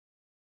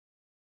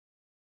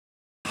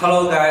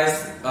Hello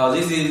guys,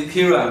 this is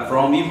Kieran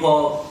from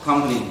Meepo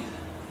company.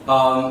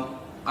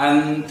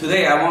 And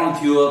today I want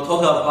to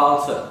talk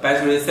about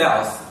battery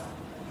cells.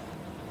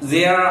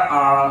 There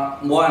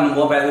are more and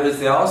more battery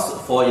cells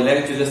for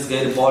electric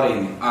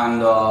skateboarding,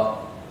 and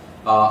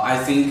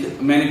I think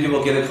many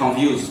people get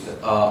confused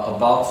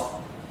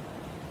about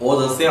all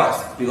the cells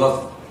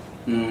because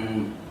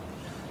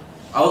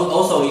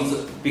also it's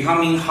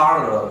becoming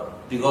harder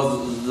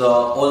because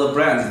all the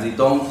brands, they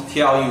don't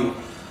tell you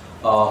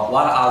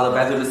what are the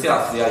battery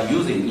cells they are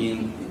using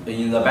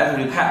in the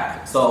battery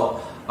pack. So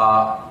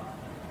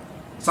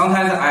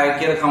sometimes I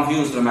get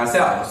confused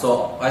myself.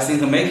 So I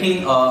think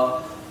making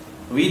a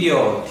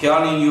video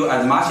telling you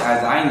as much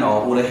as I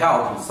know would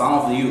help some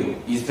of you,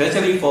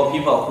 especially for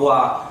people who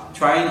are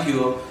trying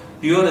to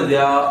build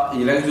their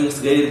electric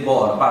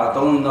skateboard but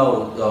don't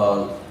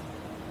know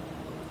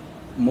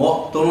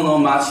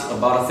much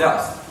about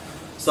cells.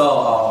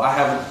 So I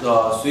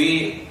have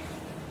three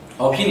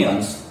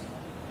opinions.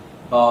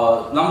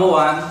 Number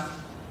one,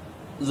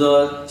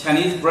 the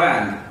Chinese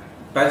brand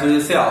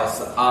battery cells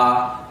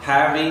are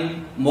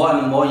having more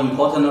and more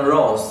important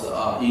roles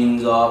in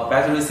the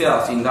battery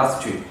cells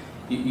industry.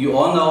 You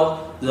all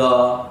know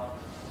the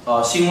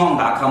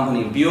Xinwangda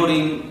company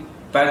building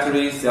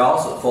battery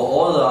cells for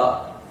all the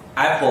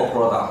Apple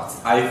products,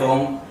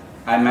 iPhone,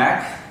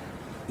 iMac.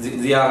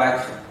 They are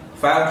like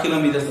 5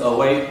 kilometers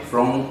away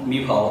from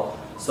Meepo,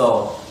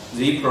 so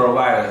they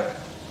provide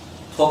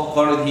top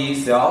quality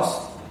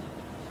cells.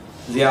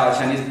 They are a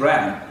Chinese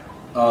brand.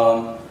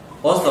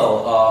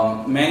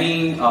 Also,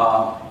 many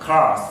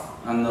cars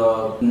and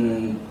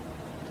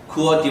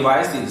cool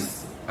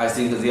devices, I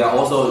think they are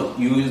also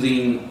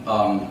using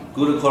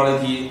good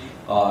quality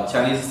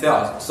Chinese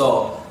cells.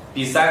 So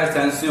besides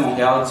Samsung,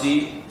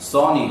 LG,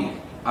 Sony,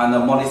 and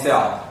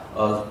Molicel,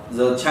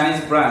 the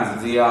Chinese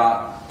brands, they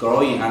are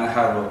growing and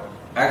have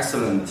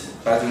excellent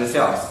battery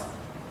cells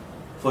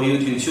for you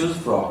to choose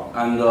from.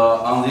 And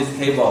on this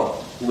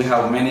table, we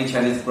have many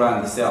Chinese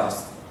brand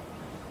cells.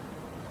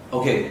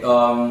 Okay,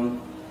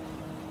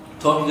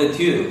 topic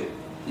 2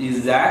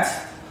 is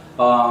that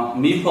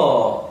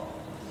Meepo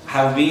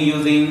have been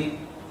using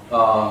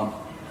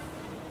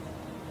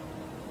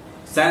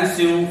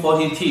Samsung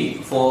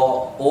 40T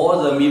for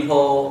all the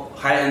Meepo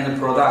high-end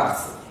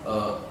products.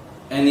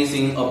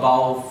 Anything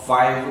above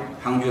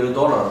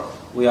 $500,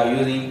 we have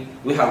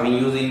been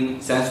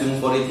using Samsung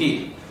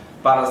 40T.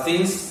 But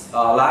since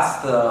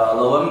last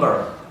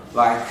November,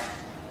 like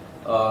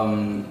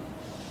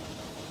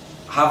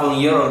half a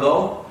year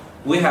ago,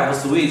 we have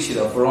switched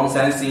from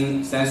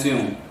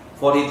Samsung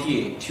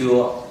 40T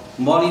to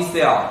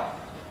Molicel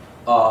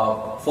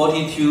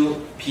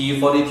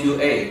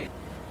 42A,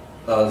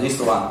 this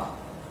one.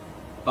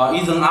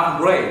 It's an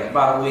upgrade,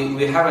 but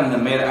we haven't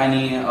made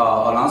any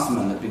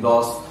announcement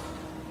because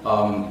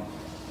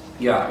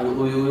yeah,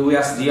 we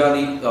are still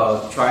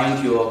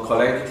trying to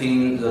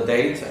collecting the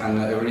data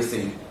and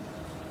everything.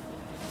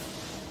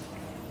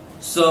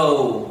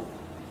 So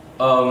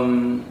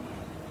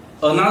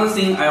another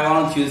thing I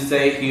want to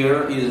say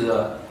here is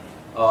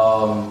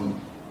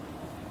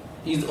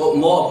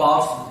more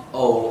about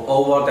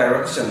our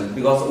direction,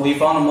 because we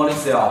found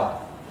Molicel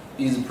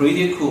is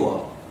pretty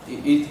cool.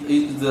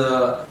 It's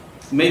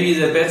maybe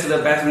the best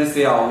battery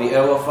cell we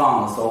ever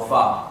found so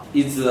far.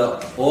 It's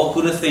all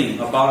good thing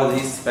about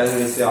this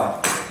battery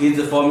cell.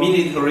 It's for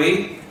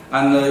military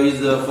and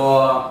it's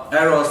for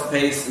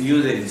aerospace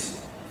usage,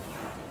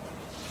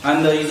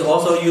 and it's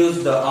also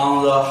used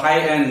on the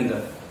high-end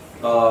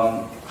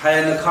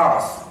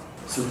cars,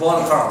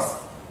 sport cars.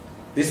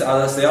 These are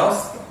the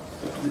cells.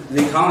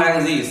 They come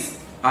like this,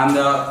 and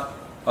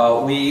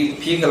we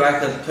pick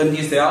like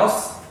 20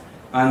 cells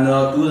and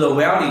do the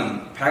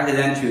welding, pack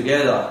them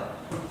together.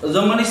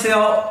 The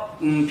Molicel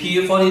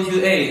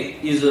P42A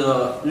is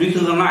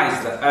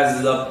recognized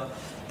as the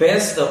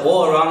best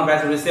all-around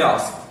battery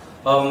cells.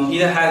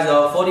 It has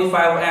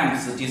 45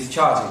 amps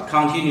discharge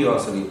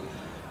continuously,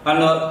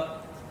 and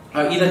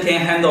it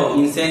can handle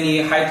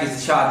insanely high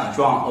discharge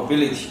drawn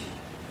ability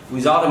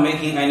without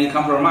making any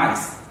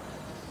compromise.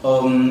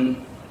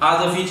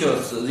 Other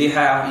features they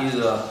have is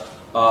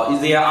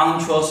they are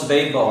ultra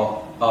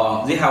stable.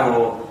 They have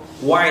a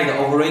wide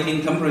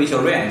operating temperature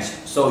range,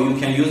 so you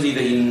can use it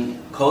in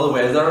cold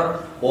weather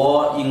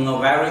or in a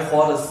very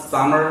hot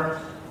summer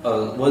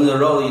when the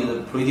road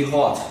is pretty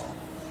hot.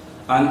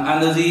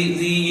 And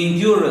the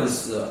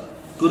endurance,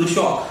 good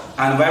shock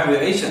and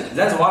vibration,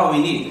 that's what we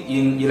need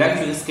in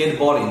electric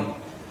skateboarding.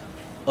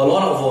 A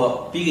lot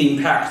of big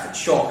impact,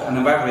 shock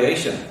and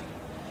vibration.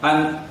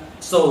 And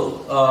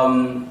so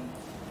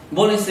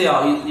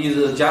Molicel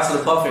is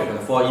just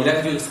perfect for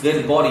electric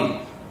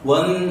skateboarding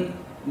when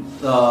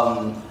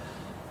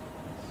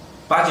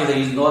budget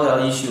is not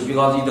an issue,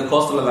 because it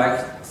costs like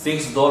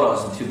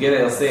 $6 to get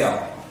a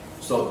cell.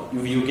 So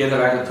if you get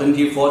like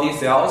 20-40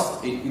 cells,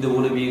 it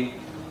would be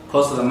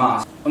cost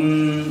much.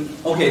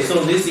 Okay,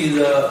 so this is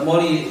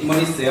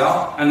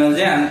Molicel, and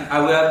then I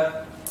will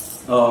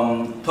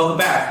talk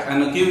back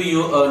and give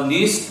you a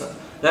list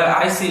that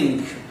I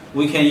think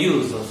we can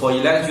use for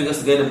electric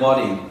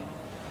skateboarding.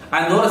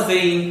 I'm not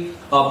saying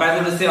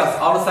battery cells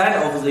outside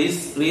of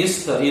this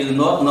list is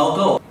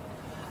no-go.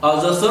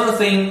 The third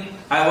thing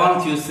I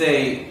want to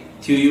say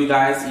to you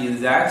guys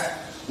is that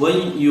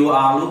when you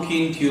are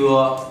looking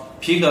to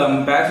pick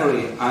a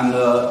battery and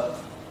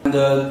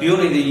build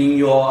it in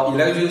your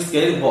electric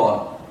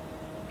skateboard,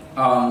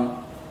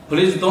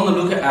 please don't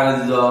look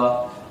at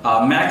the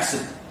max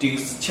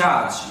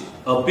discharge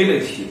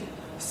ability.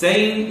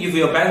 Saying if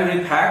your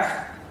battery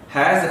pack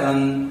has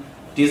a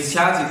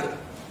discharge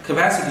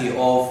capacity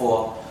of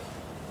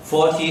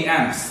 40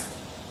 amps,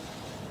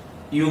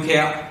 you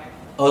can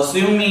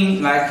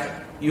assuming like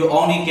you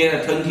only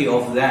get 20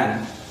 of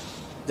them.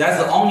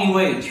 That's the only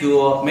way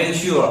to make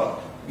sure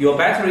your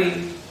battery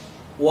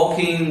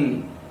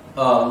working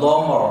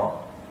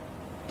normal,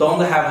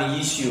 don't have an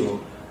issue,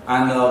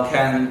 and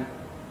can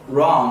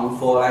run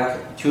for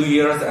like 2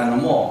 years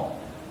and more.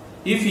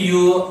 If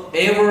you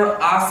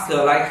ever ask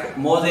like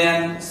more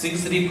than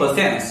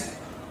 60%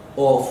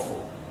 of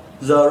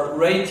the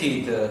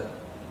rated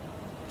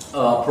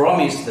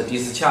promised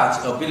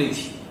discharge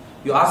ability,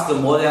 you ask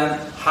more than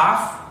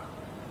half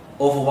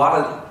of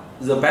what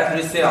the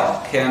battery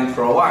cell can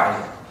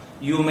provide,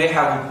 you may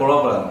have a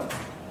problem.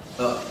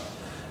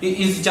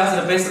 It's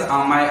just based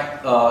on my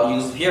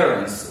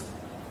experience.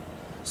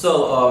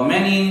 So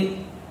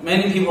many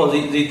people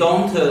they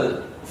don't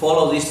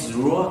follow this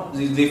rule.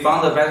 They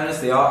found the battery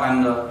cell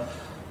and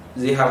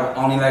they have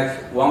only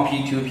like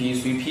 1P, 2P,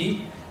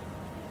 3P,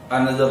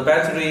 and the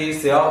battery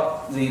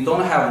cell they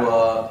don't have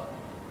a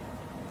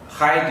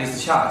high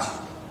discharge.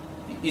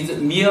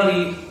 It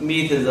merely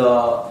meets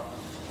the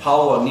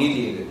power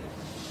needed.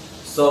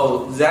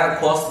 So that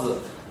causes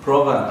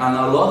problem and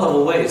a lot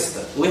of waste.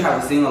 We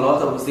have seen a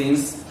lot of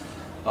things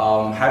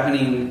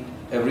happening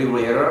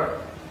everywhere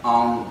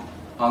on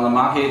the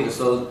market.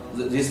 So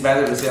these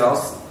battery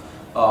cells,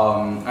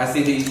 I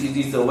think it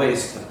is a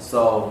waste.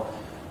 So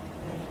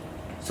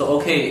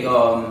okay,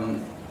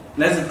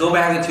 let's go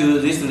back to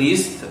this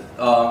list.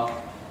 On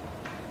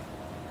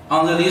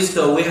the list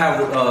we have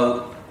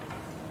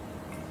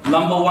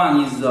number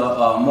one is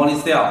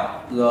Molicell,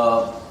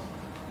 the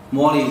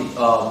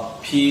Molicell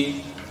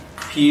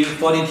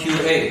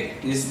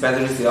P42A. This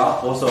battery cell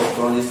also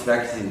from this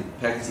packaging.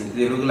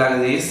 They look like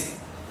this,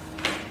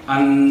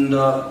 and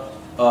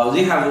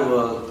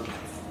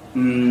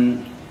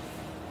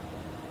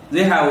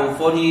they have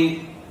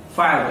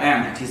 45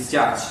 amp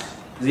discharge.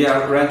 They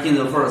are ranking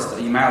the first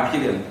in my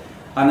opinion.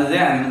 And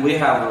then we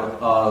have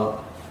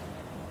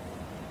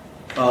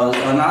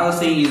another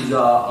thing is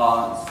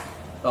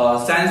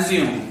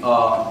Samsung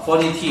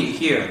 40T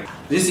here.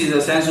 This is the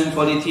Samsung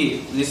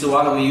 40T. This is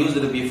what we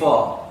used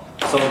before.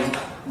 So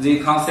they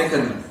come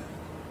second.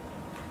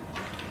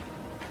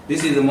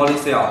 This is the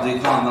Molicell. They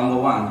come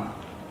number one.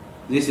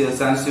 This is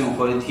Samsung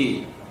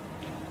 40T.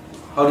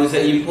 How do you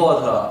say,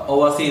 import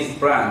overseas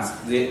brands?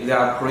 They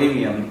are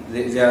premium.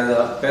 They are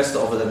the best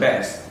of the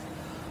best.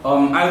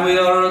 I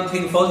will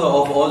take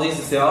photo of all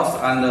these cells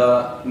and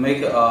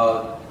make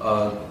a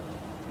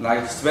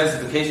like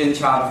specification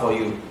chart for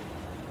you.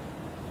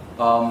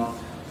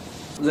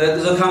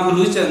 The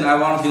conclusion I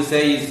want to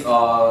say is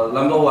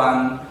number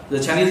one, the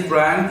Chinese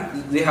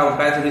brand, they have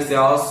battery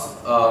cells,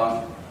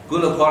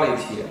 good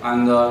quality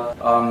and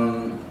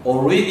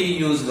already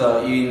used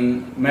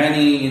in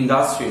many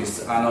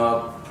industries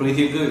and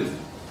pretty good.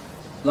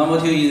 Number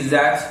two is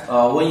that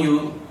when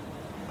you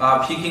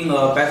are picking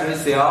a battery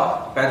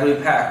cell, battery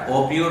pack,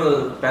 or build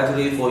a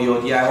battery for your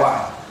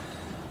DIY,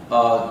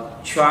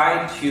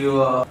 try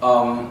to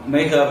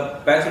make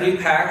a battery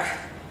pack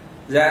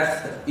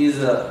that is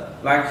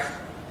like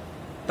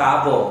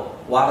double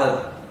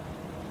what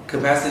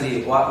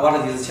capacity,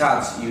 what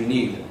discharge you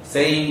need.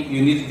 Saying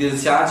you need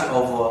discharge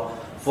of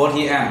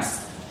 40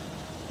 amps.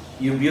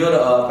 You build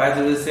a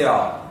battery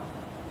cell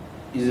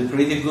is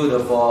pretty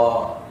good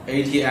for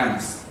 80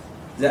 amps.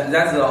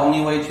 That's the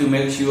only way to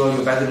make sure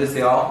your battery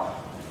cell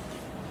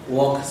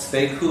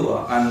stay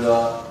cool and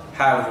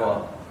have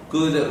a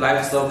good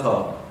life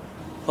cycle.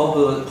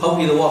 Hope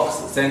it works.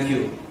 Thank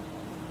you.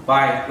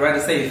 Bye.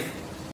 Ride safe.